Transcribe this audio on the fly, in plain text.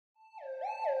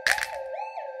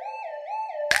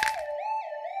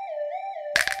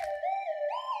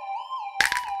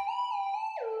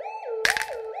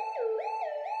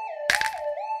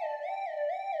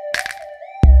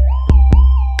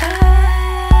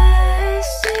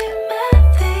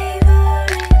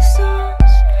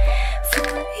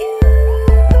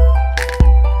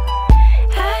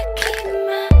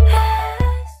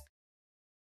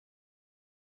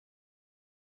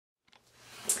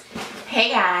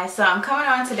Hi, so I'm coming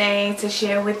on today to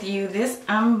share with you this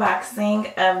unboxing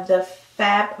of the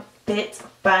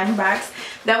FabFitFun box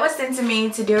that was sent to me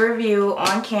to do a review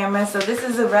on camera. So this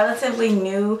is a relatively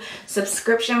new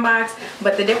subscription box,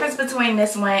 but the difference between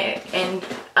this one and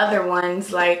other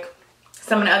ones, like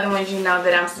some of the other ones you know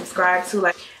that I'm subscribed to,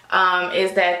 like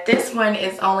is that this one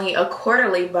is only a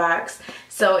quarterly box.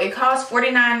 So it costs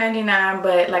 $49.99,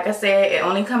 but like I said, it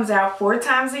only comes out 4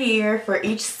 times a year for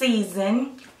each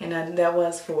season. And that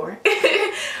was 4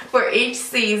 for each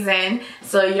season.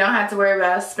 So you don't have to worry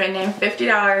about spending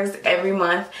 $50 every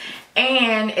month.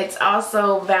 And it's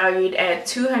also valued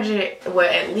at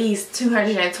at least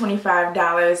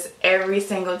 $225 every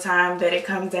single time that it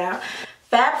comes out.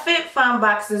 FabFitFun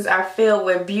boxes are filled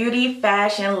with beauty,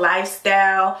 fashion,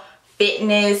 lifestyle,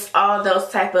 fitness, all those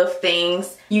type of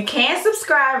things. You can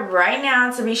subscribe right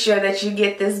now to be sure that you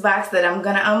get this box that I'm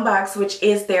gonna unbox, which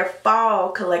is their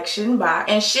fall collection box.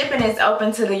 And shipping is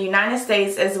open to the United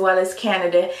States as well as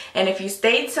Canada. And if you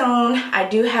stay tuned, I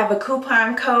do have a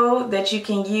coupon code that you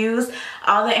can use.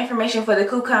 All the information for the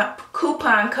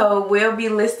coupon code will be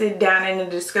listed down in the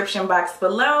description box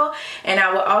below, and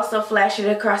I will also flash it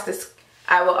across the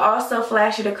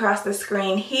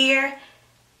screen here.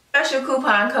 Special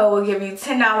coupon code will give you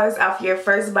 $10 off your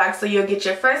first box, so you'll get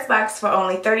your first box for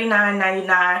only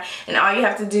 $39.99, and all you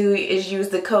have to do is use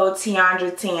the code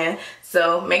Teaundra10.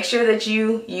 So make sure that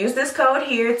you use this code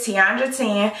here,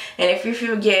 Teaundra10, and if you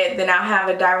forget, then I'll have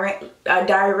a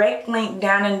direct link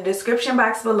down in the description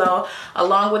box below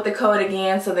along with the code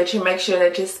again, so that you make sure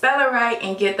that you spell it right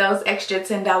and get those extra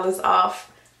 $10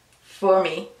 off for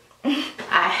me.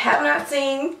 I have not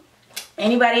seen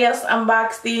anybody else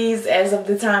unbox these as of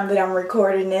the time that I'm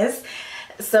recording this,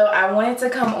 so I wanted to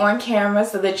come on camera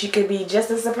so that you could be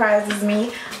just as surprised as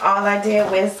me. All I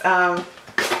did was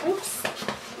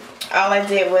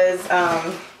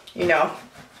you know,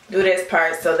 do this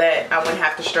part so that I wouldn't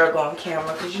have to struggle on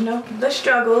camera, because you know the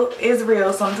struggle is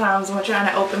real sometimes when trying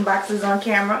to open boxes on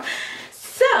camera.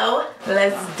 So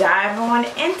let's dive on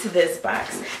into this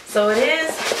box. So it is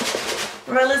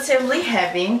relatively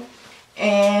heavy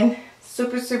and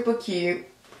super cute,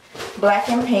 black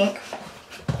and pink.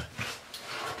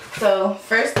 So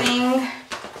first thing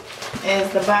is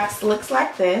the box looks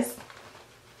like this,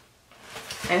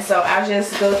 and so I'll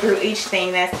just go through each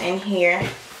thing that's in here.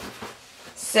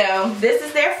 So this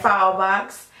is their fall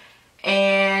box,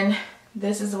 and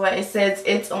this is what it says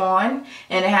it's on,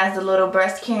 and it has the little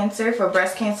breast cancer for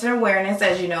breast cancer awareness.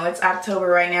 As you know, it's October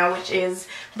right now, which is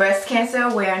breast cancer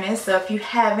awareness. So if you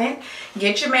haven't,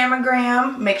 get your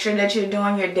mammogram, make sure that you're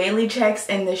doing your daily checks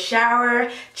in the shower,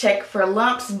 check for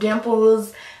lumps,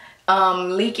 dimples,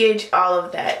 leakage, all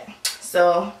of that.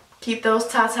 So keep those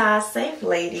tatas safe,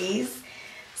 ladies.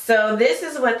 So this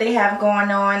is what they have going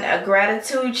on, a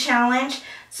gratitude challenge.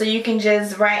 So you can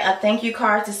just write a thank you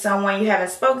card to someone you haven't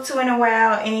spoke to in a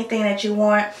while, anything that you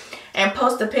want, and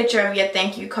post a picture of your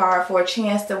thank you card for a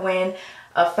chance to win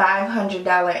a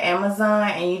 $500 Amazon.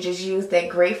 And you just use that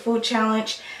grateful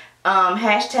challenge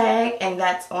hashtag, and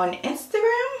that's on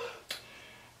Instagram.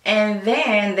 And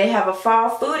then they have a fall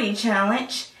foodie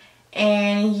challenge,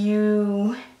 and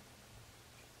you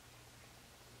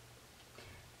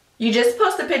just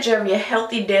post a picture of your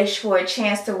healthy dish for a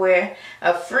chance to wear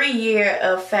a free year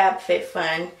of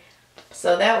FabFitFun.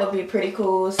 So that would be pretty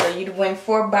cool. So you'd win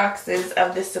 4 boxes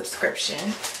of this subscription.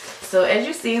 So as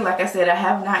you see, like I said, I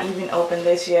have not even opened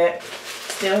this yet.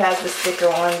 Still has the sticker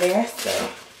on there. So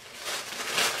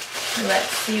let's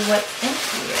see what's in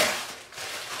here.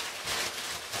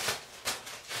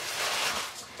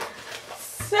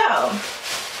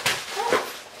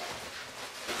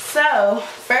 So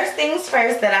first things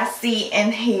first that I see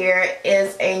in here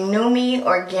is a Numi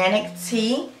organic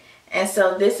tea. And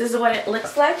so this is what it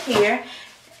looks like here.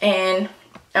 And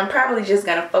I'm probably just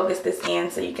going to focus this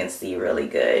in so you can see really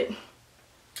good.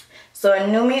 So a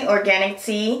Numi organic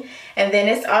tea. And then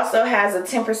this also has a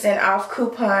 10% off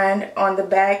coupon on the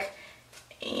back.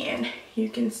 And you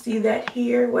can see that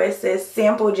here where it says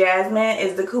Sample Jasmine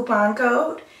is the coupon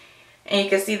code. And you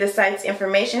can see the site's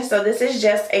information. So this is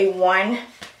just a 1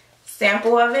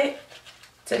 sample of it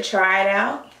to try it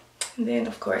out. And then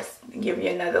of course give you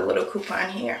another little coupon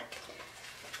here.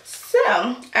 So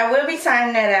I will be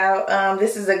trying that out.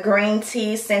 This is a green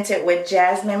tea scented with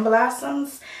jasmine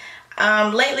blossoms.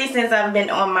 Lately, since I've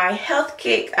been on my health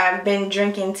kick, I've been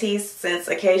drinking tea, since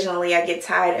occasionally I get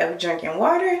tired of drinking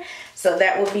water. So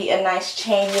that will be a nice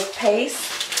change of pace.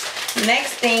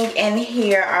 Next thing in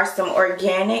here are some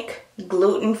organic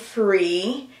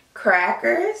gluten-free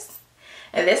crackers.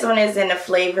 And this one is in the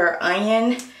flavor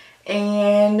onion.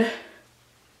 And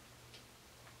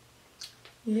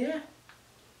yeah,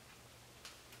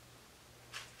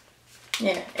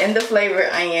 Yeah, and the flavor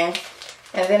onion.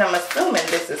 And then I'm assuming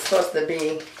this is supposed to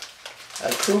be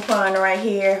a coupon right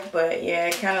here, but yeah,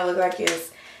 it kind of looks like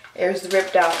it's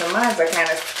ripped off, and mine's are kind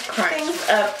of crunched. Things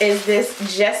up is this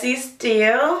Jessie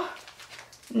Steel.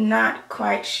 Not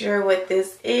quite sure what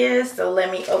this is, so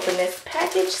let me open this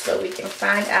package so we can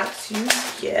find out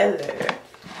together.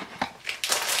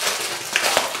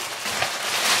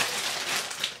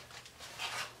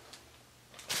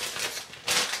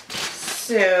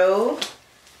 So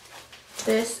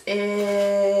this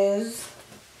is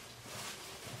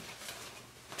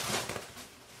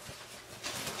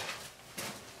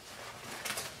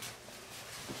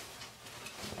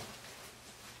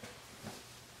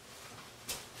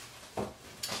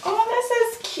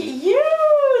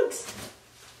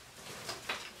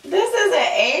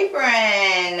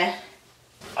apron.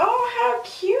 Oh, how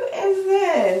cute is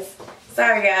this?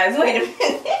 Sorry guys, wait a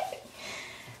minute.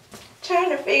 Trying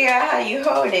to figure out how you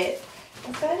hold it.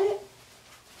 Is that it?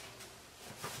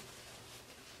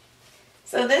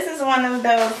 So this is one of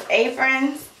those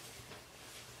aprons.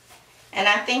 And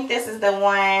I think this is the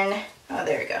one, oh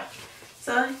there we go.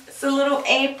 So it's a little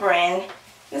apron.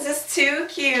 This is too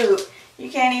cute. You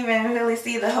can't even really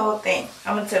see the whole thing.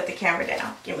 I'm gonna tilt the camera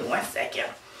down. Give me 1 second.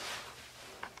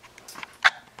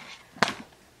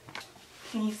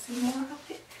 Can you see more of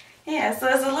it? Yeah, so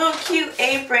it's a little cute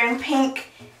apron, pink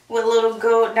with little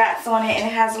gold dots on it, and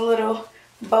it has a little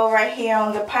bow right here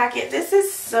on the pocket. This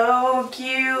is so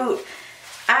cute.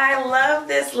 I love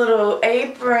this little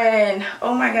apron.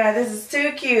 Oh my god, this is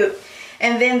too cute.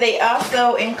 And then they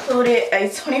also included a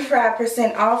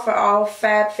 25% off for all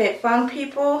FabFitFun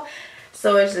people.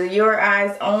 So it's a Your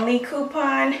Eyes Only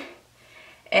coupon.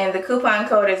 And the coupon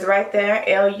code is right there,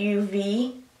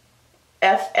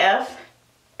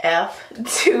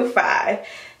 LUVFFF25.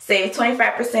 Save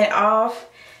 25% off.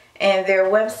 And their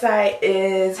website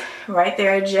is right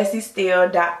there,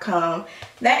 jessiesteel.com.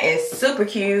 That is super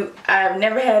cute. I've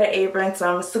never had an apron,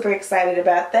 so I'm super excited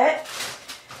about that.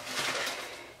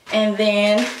 And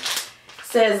then it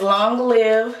says long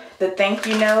live, the thank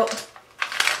you note.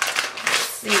 Let's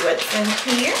see what's in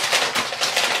here.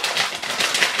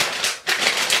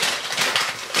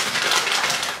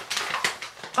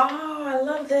 Oh, I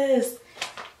love this.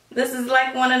 This is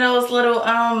like one of those little,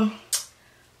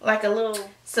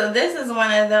 so this is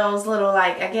one of those little,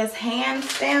 like, I guess hand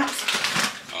stamps.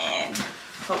 And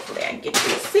hopefully I can get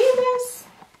you to see this.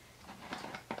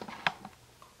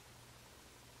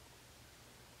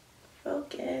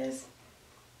 Focus.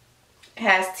 It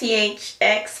has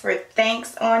THX for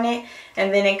thanks on it.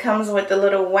 And then it comes with the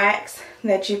little wax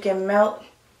that you can melt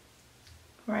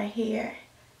right here.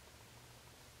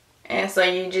 And so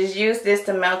you just use this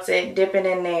to melt it, dip it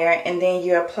in there, and then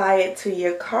you apply it to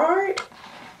your card,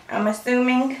 I'm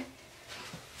assuming.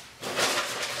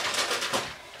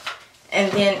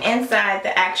 And then inside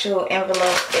the actual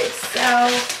envelope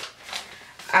itself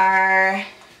are...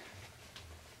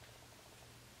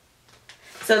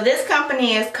 So this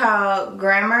company is called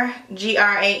Grammar,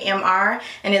 G-R-A-M-R,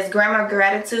 and it's Grammar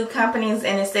Gratitude Companies,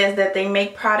 and it says that they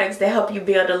make products that help you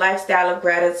build a lifestyle of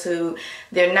gratitude.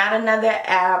 They're not another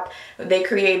app. They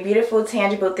create beautiful,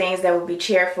 tangible things that will be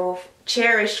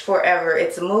cherished forever.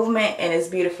 It's a movement, and it's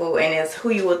beautiful, and it's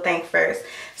who you will thank first.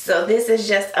 So this is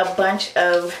just a bunch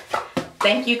of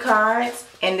thank you cards,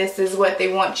 and this is what they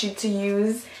want you to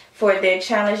use for their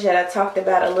challenge that I talked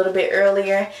about a little bit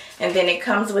earlier. And then it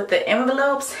comes with the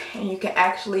envelopes, and you can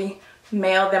actually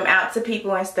mail them out to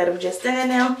people instead of just sending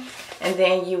them. And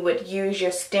then you would use your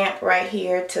stamp right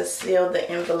here to seal the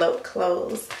envelope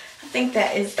closed. I think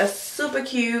that is a super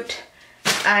cute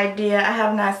idea. I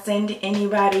have not sent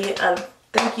anybody a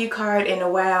thank you card in a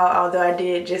while, although I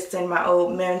did just send my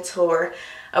old mentor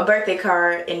a birthday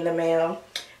card in the mail.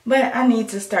 But I need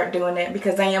to start doing it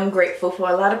because I am grateful for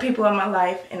a lot of people in my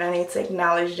life, and I need to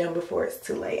acknowledge them before it's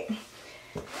too late.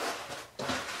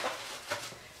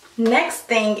 Next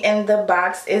thing in the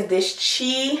box is this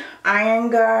Chi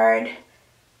iron guard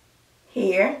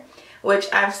here,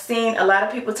 which I've seen a lot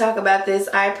of people talk about this.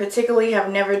 I particularly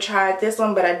have never tried this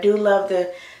one, but I do love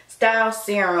the Style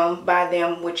Serum by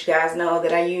them, which you guys know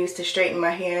that I use to straighten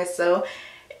my hair. So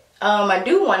I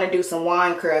do want to do some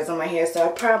wand curls on my hair, so I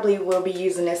probably will be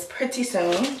using this pretty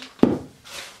soon.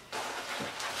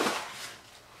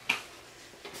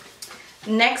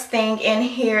 Next thing in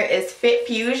here is Fit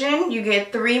Fusion. You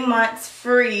get 3 months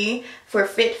free for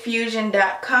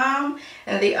fitfusion.com,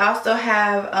 and they also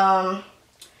have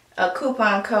a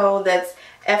coupon code that's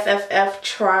FFF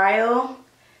trial.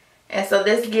 And so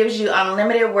this gives you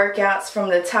unlimited workouts from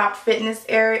the top fitness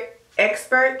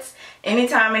experts.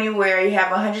 Anytime, anywhere. You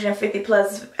have 150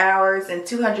 plus hours and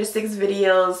 206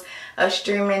 videos of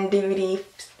streaming DVD.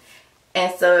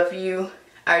 And so if you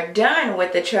are done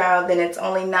with the trial, then it's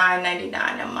only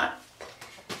 $9.99 a month.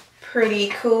 Pretty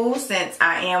cool. Since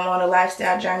I am on a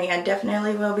lifestyle journey, I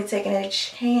definitely will be taking a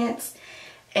chance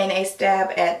and a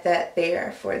stab at that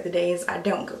there for the days I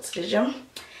don't go to the gym.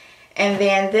 And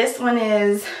then this one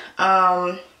is,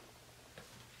 what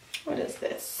is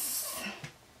this?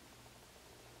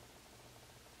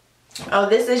 Oh,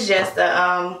 this is just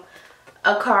a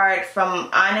card from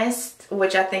Honest,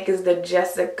 which I think is the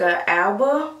Jessica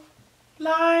Alba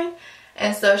line.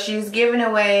 And so she's giving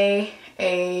away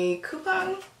a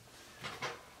coupon.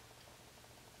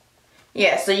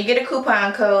 Yeah, so you get a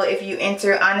coupon code if you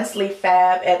enter Honestly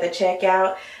Fab at the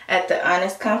checkout at the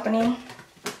Honest Company.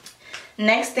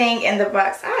 Next thing in the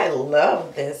box, I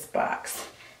love this box.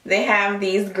 They have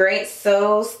these great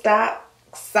soul stock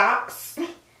socks.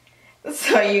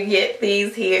 So you get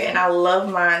these here, and I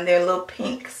love mine. They're little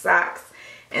pink socks,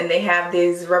 and they have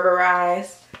these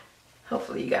rubberized.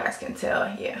 Hopefully you guys can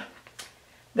tell, yeah,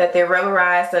 that they're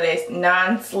rubberized, so they're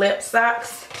non-slip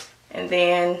socks. And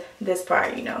then this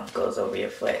part, you know, goes over your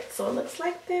foot. So it looks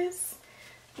like this.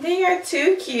 They are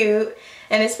too cute.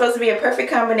 And it's supposed to be a perfect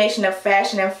combination of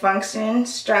fashion and function,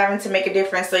 striving to make a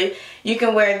difference. So you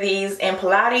can wear these in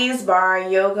Pilates, bar,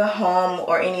 yoga, home,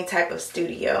 or any type of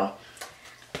studio.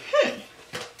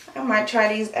 I might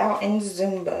try these out in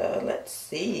Zumba. Let's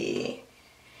see.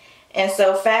 And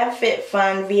so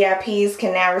FabFitFun VIPs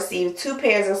can now receive 2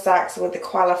 pairs of socks with a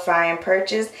qualifying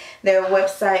purchase. Their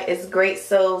website is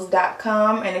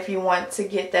greatsoles.com, and if you want to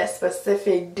get that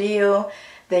specific deal,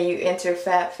 then you enter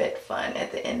FabFitFun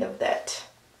at the end of that.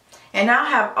 And I'll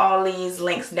have all these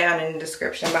links down in the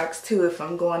description box too if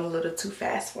I'm going a little too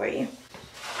fast for you.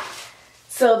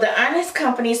 So the Honest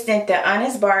Company sent the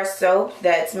Honest Bar Soap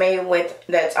that's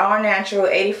all natural,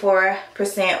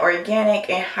 84% organic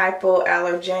and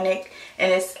hypoallergenic,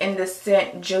 and it's in the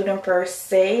scent Juniper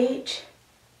Sage.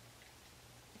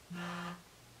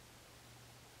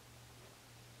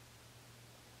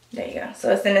 There you go.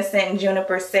 So it's in the scent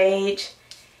Juniper Sage,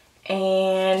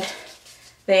 and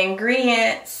the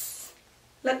ingredients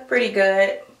look pretty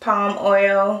good. Palm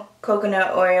oil,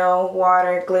 coconut oil,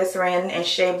 water, glycerin, and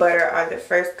shea butter are the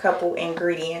first couple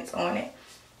ingredients on it.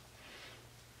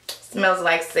 Smells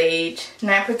like sage.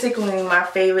 Not particularly my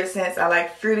favorite scents. I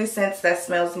like fruity scents that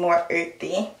smells more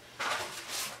earthy.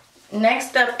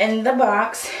 Next up in the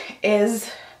box is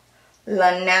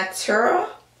La Natura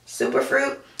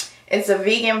Superfruit. It's a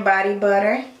vegan body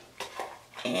butter.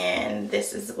 And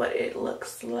this is what it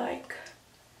looks like.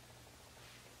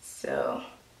 So,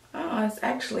 oh, it's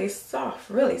actually soft,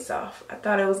 really soft. I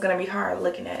thought it was going to be hard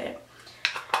looking at it.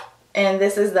 And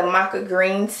this is the maca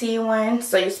green tea one.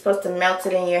 So you're supposed to melt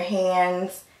it in your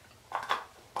hands.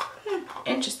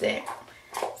 Interesting.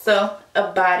 So,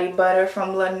 a body butter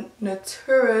from La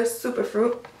Natura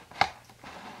Superfruit.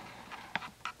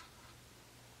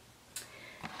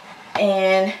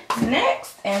 And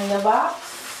next in the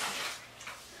box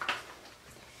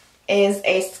is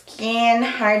a skin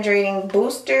hydrating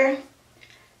booster.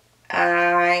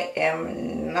 I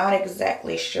am not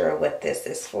exactly sure what this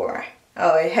is for.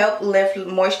 Oh, it helps lift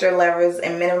moisture levels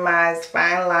and minimize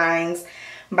fine lines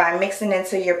by mixing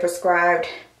into your prescribed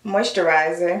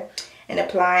moisturizer and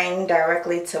applying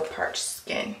directly to parched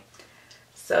skin.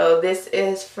 So this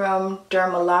is from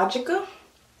Dermalogica.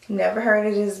 Never heard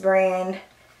of this brand,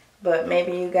 but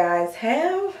maybe you guys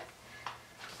have.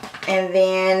 And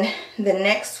then the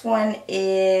next one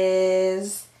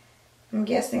is, I'm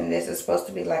guessing this is supposed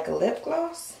to be like a lip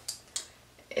gloss.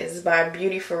 It's by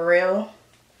Beauty For Real.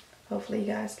 Hopefully you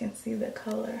guys can see the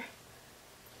color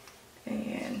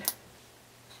and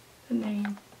the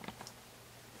name.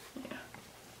 Yeah,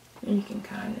 you can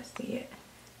kind of see it.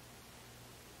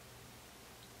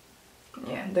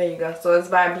 Yeah, there you go. So it's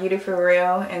by Beauty For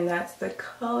Real, and that's the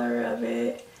color of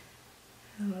it.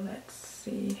 Let's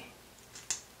see.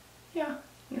 Yeah,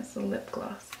 it's a lip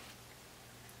gloss.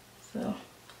 So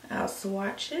I'll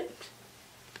swatch it.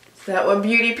 Is that what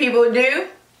beauty people do?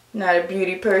 Not a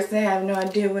beauty person, have no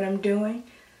idea what I'm doing.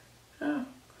 Oh,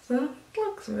 so it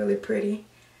looks really pretty.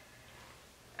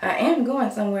 I am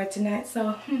going somewhere tonight,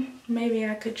 so maybe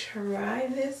I could try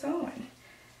this on.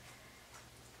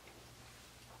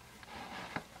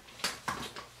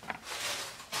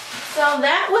 So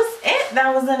that was it.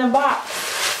 That was in a box.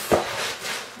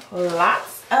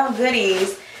 Lots of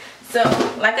goodies. So,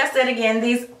 like I said again,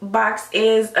 this box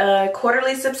is a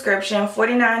quarterly subscription,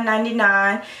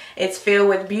 $49.99. It's filled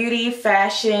with beauty,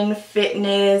 fashion,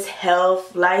 fitness,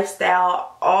 health,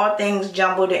 lifestyle, all things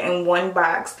jumbled in one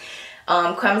box.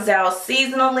 Comes out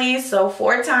seasonally, so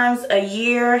 4 times a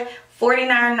year,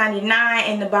 $49.99,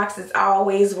 and the box is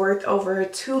always worth over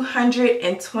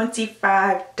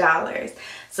 $225.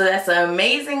 So that's an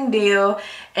amazing deal,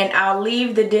 and I'll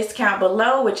leave the discount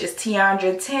below, which is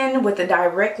Teaundra10, with a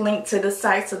direct link to the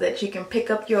site so that you can pick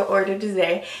up your order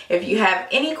today. If you have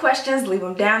any questions, leave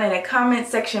them down in the comment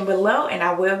section below, and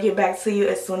I will get back to you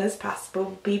as soon as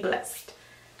possible. Be blessed.